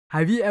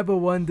Have you ever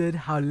wondered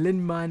how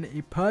Linman,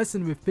 a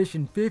person with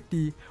Fishing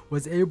 50,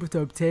 was able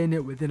to obtain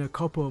it within a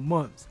couple of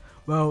months?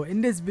 Well,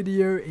 in this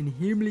video,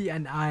 InHumanly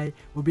and I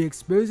will be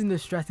exposing the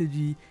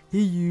strategy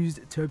he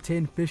used to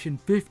obtain Fishing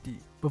 50.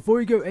 Before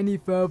we go any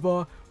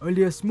further,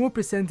 only a small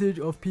percentage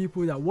of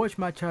people that watch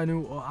my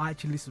channel are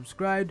actually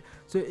subscribed,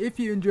 so if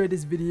you enjoyed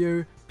this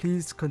video,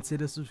 please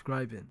consider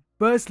subscribing.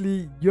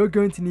 Firstly, you're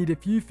going to need a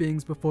few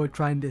things before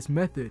trying this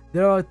method.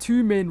 There are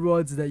two main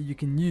rods that you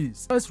can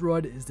use. The first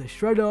rod is the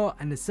shredder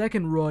and the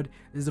second rod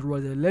is the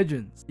rod of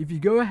legends. If you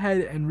go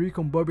ahead and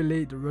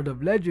recombobulate the rod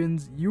of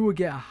legends, you will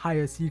get a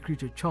higher sea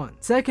creature chance.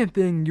 Second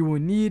thing you will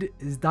need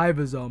is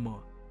diver's armor.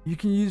 You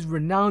can use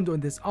Renowned on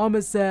this armor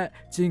set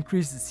to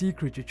increase the sea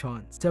creature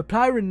chance. To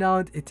apply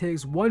Renowned, it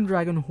takes 1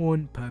 dragon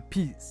horn per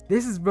piece.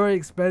 This is very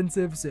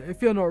expensive, so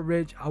if you're not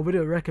rich, I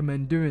wouldn't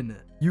recommend doing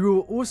it. You will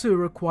also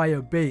require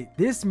bait.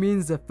 This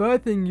means the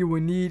third thing you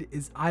will need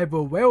is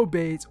either whale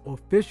bait or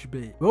fish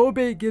bait. Whale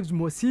bait gives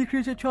more sea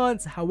creature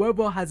chance,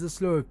 however has a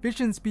slower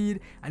fishing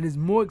speed and is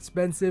more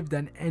expensive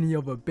than any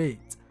other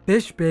bait.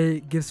 Fish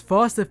bait gives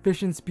faster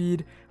fishing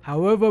speed,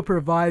 however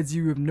provides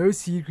you with no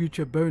sea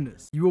creature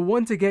bonus. You will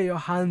want to get your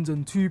hands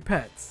on two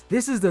pets.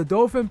 This is the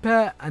dolphin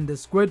pet and the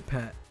squid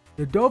pet.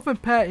 The dolphin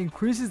pet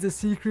increases the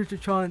sea creature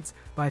chance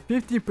by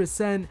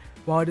 15%,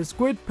 while the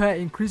squid pet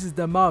increases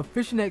the amount of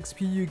fishing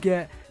XP you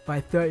get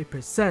by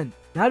 30%.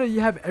 Now that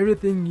you have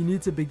everything you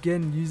need to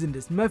begin using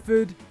this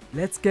method,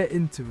 let's get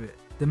into it.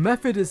 The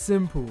method is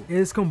simple. It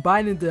is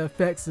combining the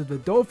effects of the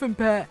dolphin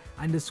pet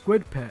and the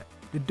squid pet.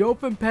 The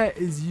dolphin pet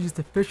is used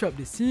to fish up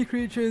the sea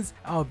creatures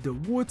out of the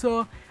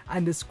water,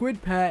 and the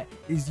squid pet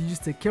is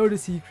used to kill the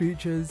sea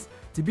creatures.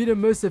 To be the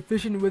most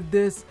efficient with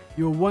this,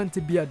 you'll want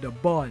to be at the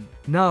barn.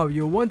 Now,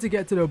 you'll want to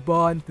get to the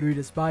barn through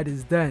the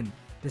spider's den.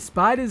 The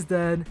spider's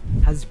den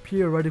has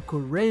periodical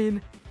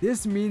rain.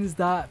 This means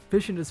that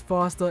fishing is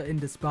faster in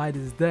the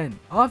spider's den.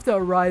 After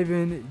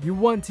arriving, you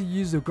want to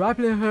use the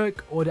grappling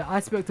hook or the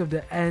aspect of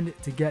the end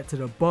to get to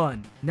the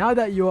barn. Now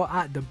that you are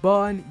at the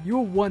barn, you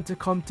will want to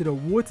come to the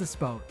water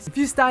spouts. If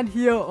you stand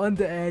here on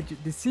the edge,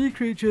 the sea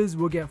creatures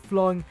will get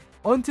flung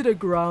onto the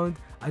ground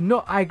and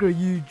not aggro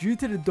you due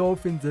to the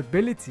dolphin's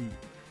ability.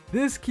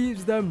 This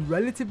keeps them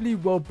relatively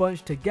well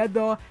bunched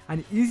together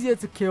and easier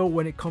to kill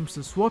when it comes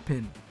to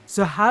swapping.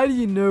 So how do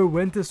you know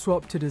when to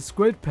swap to the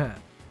squid pet?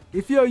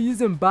 If you are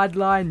using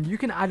Badline, you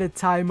can add a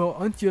timer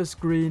onto your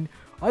screen.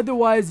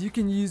 Otherwise, you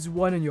can use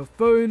one on your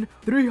phone.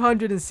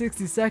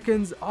 360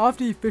 seconds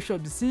after you fish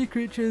up the sea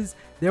creatures,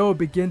 they will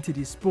begin to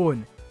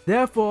despawn.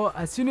 Therefore,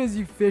 as soon as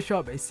you fish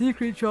up a sea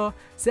creature,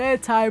 set a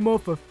timer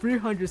for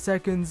 300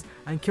 seconds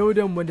and kill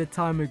them when the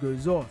timer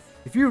goes off.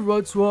 If you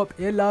rod swap,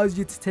 it allows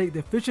you to take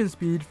the fishing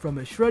speed from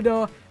a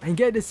shredder and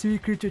get the sea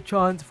creature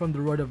chance from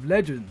the rod of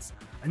legends.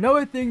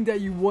 Another thing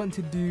that you want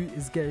to do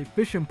is get a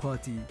fishing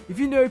party. If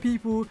you know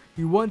people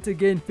who want to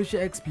gain fishing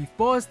XP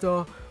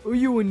faster, all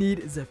you will need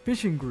is a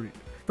fishing group.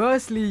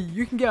 Firstly,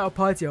 you can get a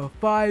party of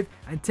 5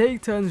 and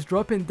take turns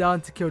dropping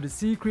down to kill the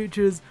sea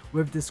creatures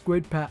with the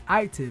squid pet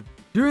active.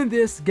 Doing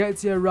this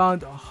gets you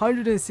around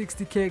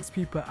 160k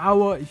XP per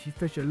hour if you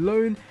fish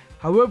alone.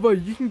 However,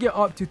 you can get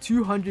up to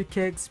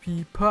 200k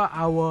XP per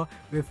hour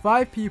with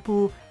 5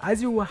 people,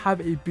 as you will have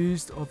a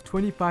boost of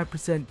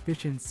 25%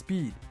 fishing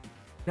speed.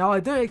 Now,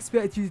 I don't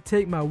expect you to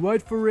take my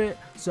word for it,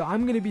 so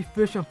I'm going to be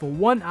fishing for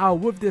 1 hour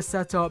with this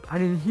setup,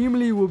 and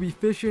InHumanly will be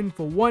fishing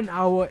for 1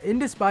 hour in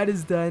the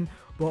spider's den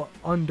but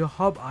on the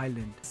hub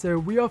island. So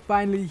we are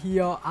finally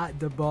here at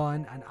the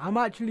barn, and I'm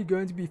actually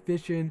going to be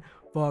fishing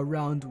for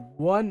around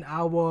 1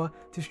 hour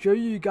to show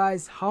you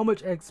guys how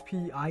much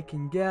XP I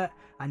can get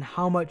and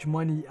how much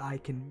money I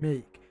can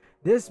make.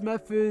 This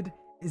method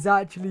is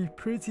actually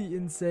pretty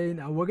insane,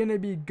 and we're going to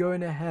be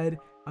going ahead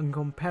and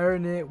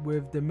comparing it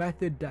with the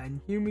method that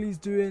InHumanly is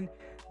doing.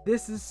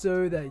 This is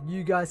so that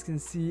you guys can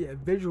see a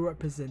visual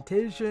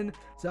representation.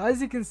 So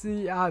as you can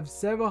see, I have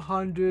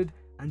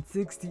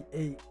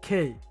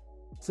 768k.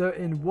 So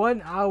in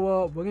 1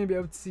 hour, we're going to be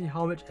able to see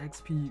how much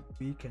XP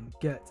we can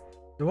get.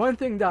 The one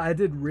thing that I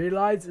did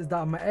realize is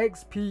that my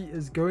XP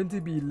is going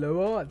to be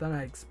lower than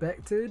I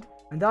expected,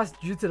 and that's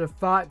due to the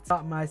fact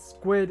that my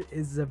squid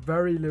is a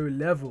very low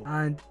level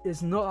and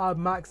it's not at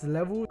max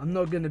level. I'm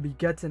not going to be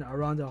getting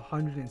around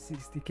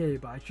 160k,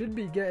 but I should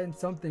be getting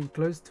something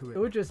close to it. It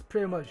will just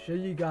pretty much show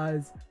you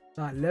guys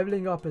that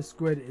leveling up a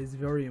squid is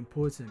very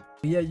important.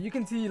 But yeah, you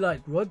can see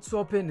like rod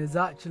swapping is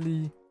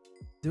actually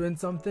doing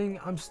something.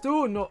 I'm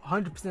still not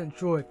 100%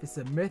 sure if it's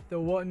a myth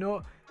or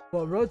whatnot,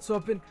 but rod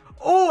swapping.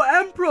 Oh,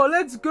 Emperor,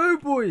 let's go,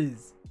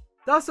 boys.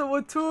 That's what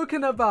we're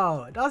talking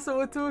about. That's what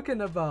we're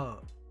talking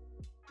about.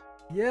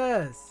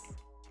 Yes,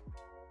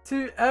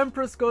 2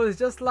 Emperor skulls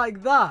just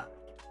like that.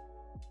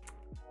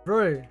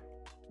 Bro,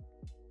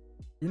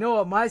 you know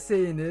what my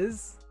saying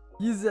is?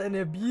 Use it and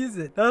abuse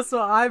it. That's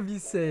what I be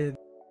saying.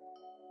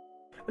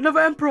 Another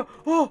Emperor.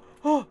 Oh,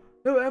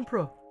 no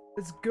Emperor.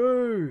 Let's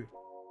go.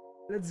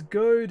 Let's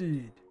go,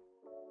 dude.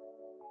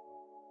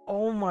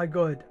 Oh my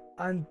god.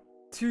 And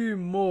 2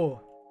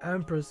 more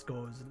Emperor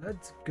skulls.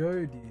 Let's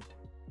go, dude.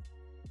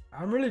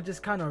 I'm really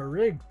just kind of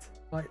rigged.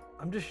 Like,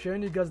 I'm just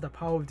showing you guys the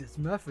power of this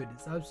method.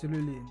 It's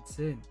absolutely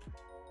insane.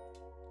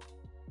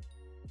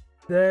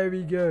 There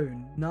we go,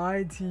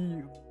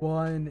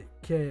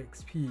 91k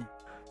XP.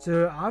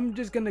 So I'm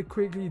just gonna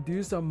quickly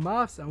do some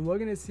maths and we're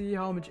gonna see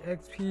how much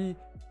XP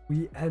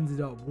we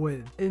ended up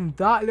with. In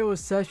that little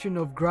session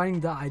of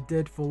grinding that I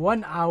did for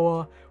 1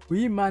 hour,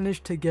 we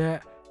managed to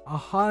get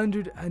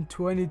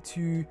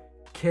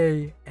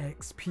 122k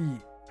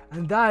XP,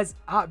 and that is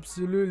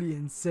absolutely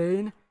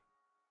insane.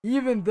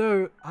 Even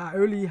though I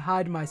only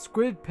had my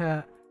squid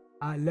pet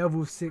at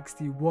level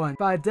 61,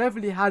 but I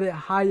definitely had it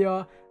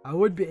higher, I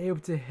would be able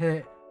to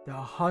hit the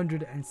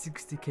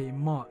 160k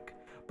mark.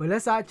 But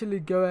let's actually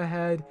go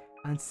ahead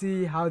and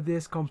see how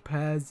this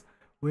compares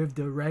with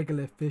the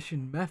regular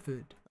fishing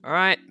method.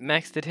 Alright,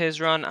 Mekz did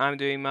his run, I'm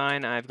doing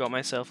mine. I've got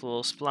myself a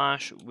little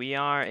splash. We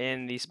are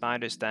in the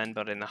spider's den,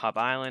 but in the hub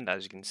island.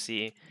 As you can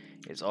see,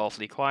 it's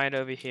awfully quiet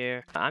over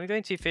here. I'm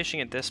going to be fishing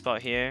at this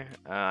spot here.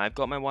 I've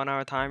got my 1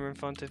 hour timer in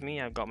front of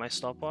me. I've got my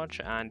stopwatch,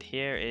 and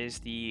here is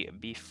the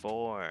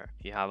before.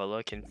 If you have a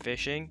look in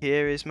fishing,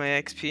 here is my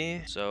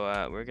XP. So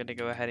we're going to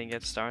go ahead and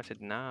get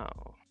started now.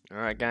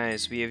 Alright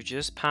guys, we have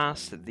just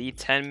passed the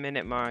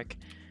 10-minute mark,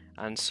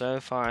 and so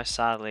far,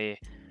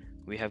 sadly,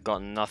 we have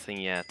got nothing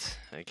yet.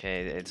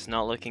 Okay, it's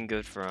not looking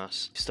good for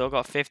us. Still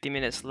got 50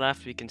 minutes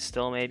left. We can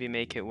still maybe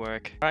make it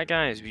work. Alright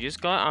guys, we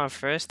just got our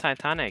first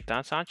Titanic.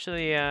 That's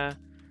actually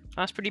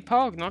that's pretty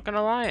pog, not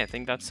gonna lie. I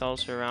think that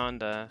sells for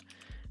around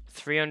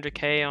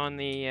 300k on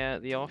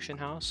the auction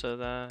house, so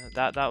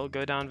that will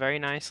go down very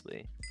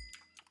nicely.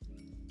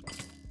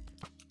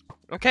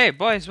 Okay,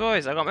 boys,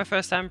 I got my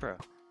first Emperor.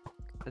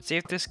 Let's see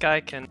if this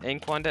guy can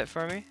ink wand it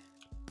for me.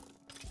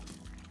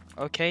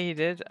 Okay, he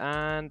did,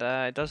 and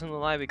it doesn't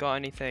look like we got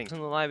anything.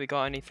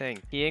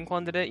 He ink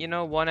wanded it, you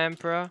know, 1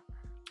 Emperor.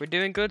 We're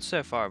doing good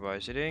so far,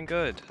 boys. We're doing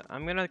good.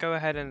 I'm gonna go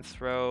ahead and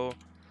throw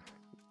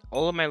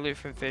all of my loot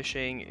from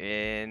fishing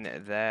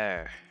in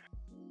there.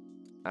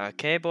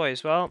 Okay,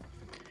 boys. Well,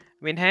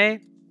 I mean, hey,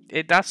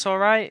 that's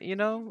alright, you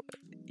know.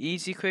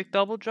 Easy, quick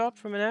double drop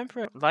from an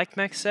Emperor. Like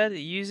Mekz said,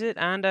 use it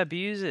and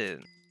abuse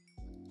it.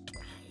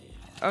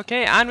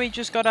 Okay, and we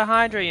just got a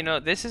Hydra, you know,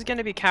 this is going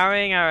to be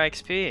carrying our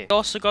XP. We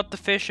also got the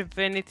Fish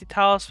Infinity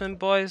Talisman,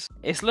 boys.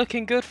 It's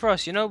looking good for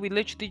us, you know, we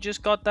literally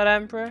just got that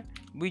Emperor.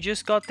 We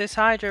just got this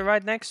Hydra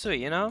right next to it,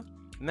 you know.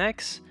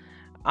 Mekz,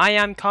 I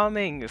am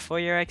coming for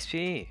your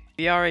XP.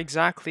 We are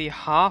exactly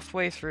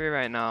halfway through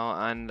right now,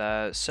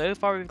 and so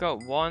far we've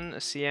got 1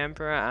 Sea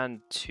Emperor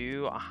and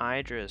 2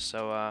 Hydras.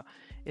 So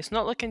it's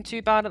not looking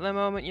too bad at the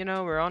moment, you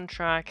know, we're on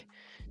track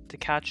to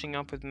catching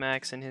up with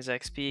Mekz and his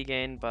XP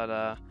gain,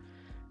 but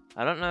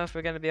I don't know if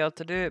we're going to be able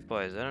to do it,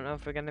 boys. I don't know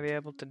if we're going to be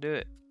able to do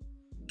it.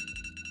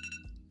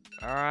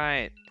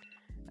 Alright.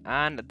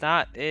 And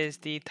that is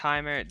the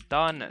timer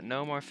done.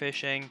 No more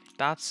fishing.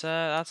 That's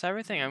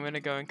everything. I'm going to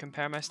go and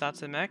compare my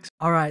stats with Mekz.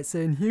 Alright, so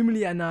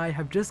InHumanly and I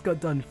have just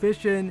got done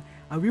fishing,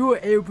 and we were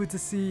able to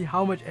see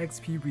how much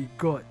XP we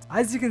got.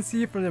 As you can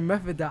see from the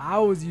method that I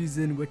was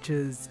using, which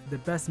is the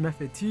best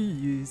method to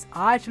use,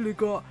 I actually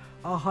got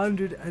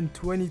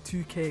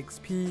 122k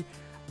XP,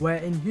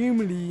 where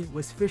InHumanly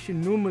was fishing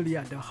normally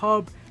at the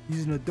hub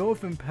using a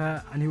dolphin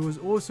pet, and he was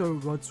also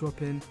rod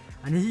swapping,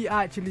 and he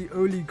actually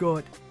only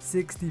got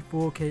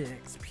 64k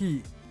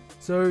XP.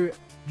 So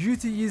due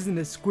to using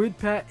the squid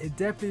pet, it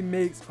definitely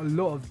makes a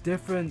lot of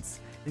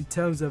difference in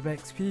terms of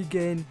XP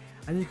gain,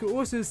 and you can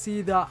also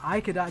see that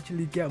I could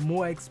actually get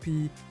more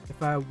XP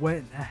if I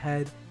went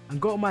ahead and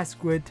got my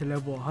squid to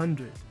level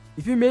 100.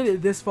 If you made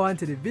it this far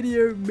into the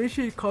video, make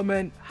sure you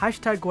comment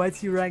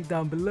 #YT rank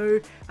down below,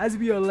 as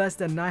we are less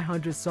than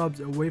 900 subs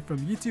away from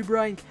YouTube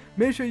rank.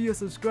 Make sure you're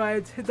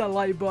subscribed, hit that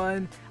like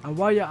button, and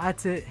while you're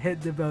at it,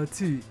 hit the bell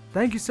too.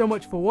 Thank you so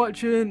much for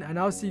watching, and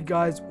I'll see you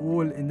guys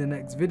all in the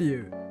next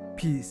video.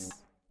 Peace.